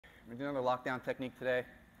We're doing another lockdown technique today.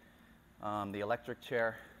 The electric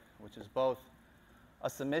chair, which is both a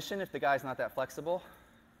submission if the guy's not that flexible,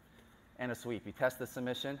 and a sweep. You test the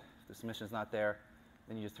submission. If the submission's not there,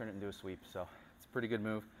 then you just turn it into a sweep. So it's a pretty good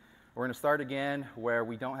move. We're going to start again where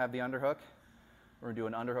we don't have the underhook. We're going to do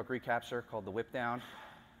an underhook recapture called the whip down,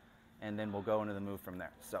 and then we'll go into the move from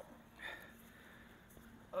there. So,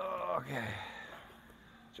 okay.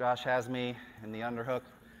 Josh has me in the underhook.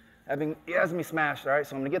 He has me smashed, all right?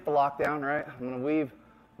 So I'm going to get the lockdown, right? I'm going to weave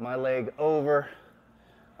my leg over.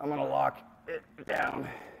 I'm going to lock it down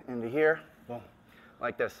into here, boom,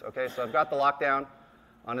 like this, okay? So I've got the lockdown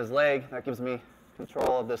on his leg. That gives me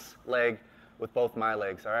control of this leg with both my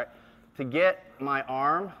legs, all right? To get my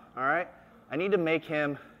arm, all right, I need to make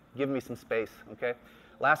him give me some space, okay?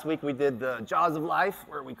 Last week we did the jaws of life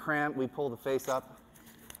where we pull the face up.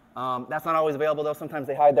 That's not always available though. Sometimes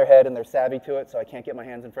they hide their head and they're savvy to it, so I can't get my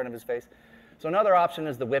hands in front of his face. So another option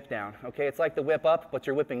is the whip down, okay? It's like the whip up, but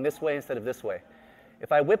you're whipping this way instead of this way.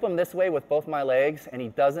 If I whip him this way with both my legs and he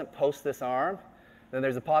doesn't post this arm, then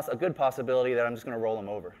there's a good possibility that I'm just gonna roll him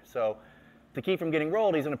over. So to keep from getting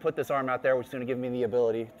rolled, he's gonna put this arm out there, which is gonna give me the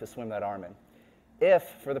ability to swim that arm in. If,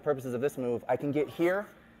 for the purposes of this move, I can get here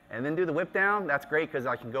and then do the whip down, that's great because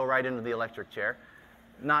I can go right into the electric chair.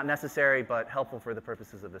 Not necessary, but helpful for the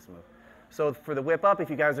purposes of this move. So for the whip up, if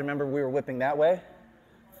you guys remember, we were whipping that way.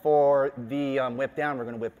 For the whip down, we're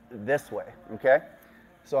going to whip this way, okay?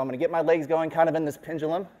 So I'm going to get my legs going kind of in this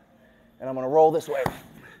pendulum, and I'm going to roll this way.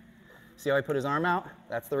 See how I put his arm out?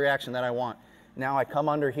 That's the reaction that I want. Now I come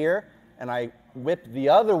under here, and I whip the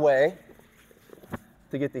other way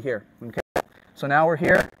to get to here, okay? So now we're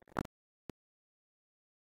here.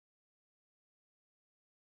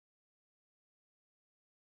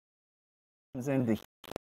 Into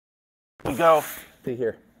we go to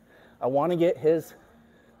here. I want to get his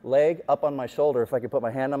leg up on my shoulder. If I could put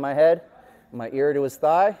my hand on my head, my ear to his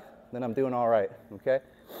thigh, then I'm doing all right, okay?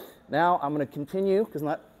 Now I'm going to continue, because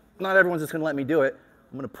not everyone's just going to let me do it.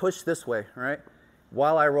 I'm going to push this way, all right,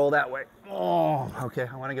 while I roll that way. Oh, okay,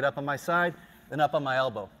 I want to get up on my side, then up on my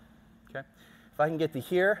elbow, okay? If I can get to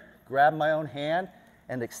here, grab my own hand,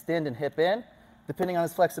 and extend and hip in, depending on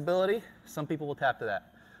his flexibility, some people will tap to that.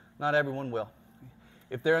 Not everyone will.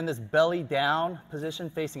 If they're in this belly down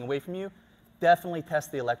position facing away from you, definitely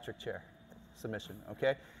test the electric chair submission,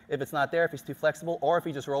 okay? If it's not there, if he's too flexible, or if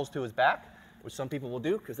he just rolls to his back, which some people will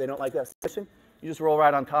do because they don't like that submission, you just roll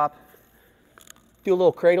right on top. Do a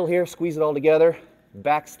little cradle here, squeeze it all together,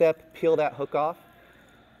 back step, peel that hook off,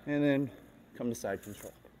 and then come to side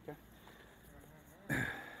control, okay?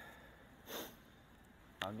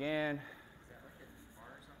 Again.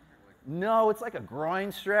 No, it's like a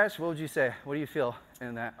groin stretch. What would you say? What do you feel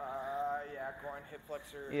in that? Yeah, groin, hip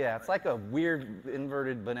flexor. Yeah, it's like a weird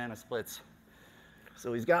inverted banana splits.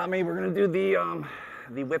 So he's got me. We're gonna do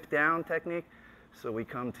the whip down technique. So we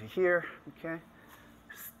come to here, okay?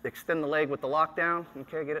 Extend the leg with the lockdown,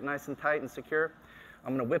 okay? Get it nice and tight and secure.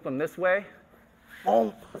 I'm gonna whip him this way.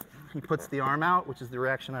 Boom. He puts the arm out, which is the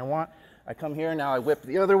reaction I want. I come here, now I whip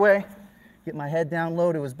the other way. Get my head down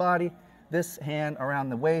low to his body. This hand around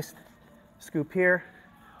the waist. Scoop here,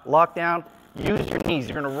 lock down, use your knees.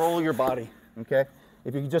 You're gonna roll your body, okay?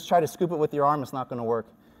 If you just try to scoop it with your arm, it's not gonna work.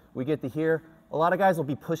 We get to here. A lot of guys will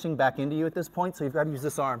be pushing back into you at this point, so you've got to use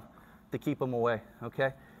this arm to keep them away,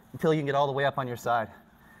 okay? Until you can get all the way up on your side.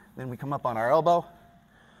 Then we come up on our elbow.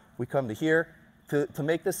 We come to here. To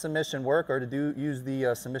make this submission work, or to use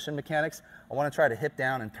the submission mechanics, I wanna try to hip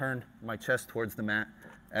down and turn my chest towards the mat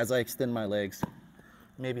as I extend my legs.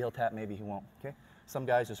 Maybe he'll tap, maybe he won't, okay? Some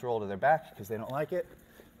guys just roll to their back because they don't like it.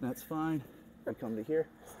 That's fine. We come to here.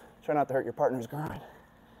 Try not to hurt your partner's groin.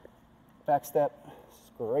 Back step,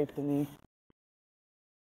 scrape the knee.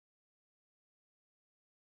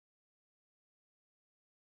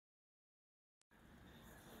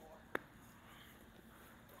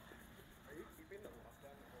 Are you keeping the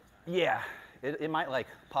lockdown the whole time? Yeah, it might like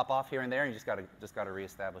pop off here and there, and you just gotta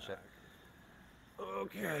reestablish it.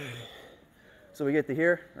 Okay. So we get to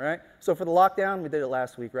here, right? So for the lockdown, we did it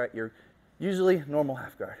last week, right? You're usually normal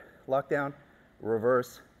half guard. Lockdown,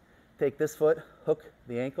 reverse, take this foot, hook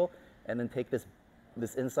the ankle, and then take this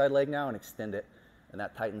inside leg now and extend it, and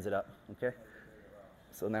that tightens it up, okay?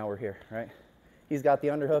 So now we're here, right? He's got the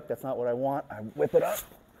underhook, that's not what I want. I whip it up,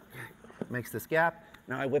 makes this gap.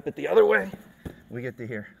 Now I whip it the other way, we get to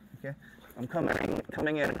here, okay? I'm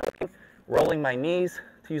coming in, rolling my knees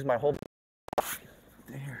to use my whole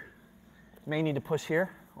to here. May need to push here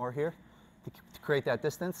or here to create that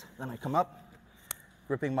distance. Then I come up,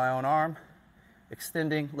 gripping my own arm,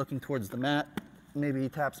 extending, looking towards the mat. Maybe he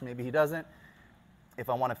taps, maybe he doesn't. if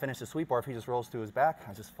I want to finish the sweep, or if he just rolls to his back,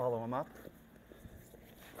 I just follow him up.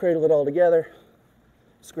 Cradle it all together,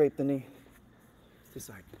 scrape the knee to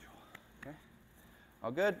side control. Okay,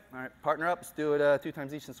 all good. All right, partner up. Let's do it 2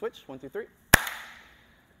 times each and switch. 1, 2, 3.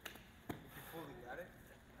 Fully got it?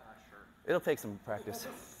 Sure. It'll take some practice.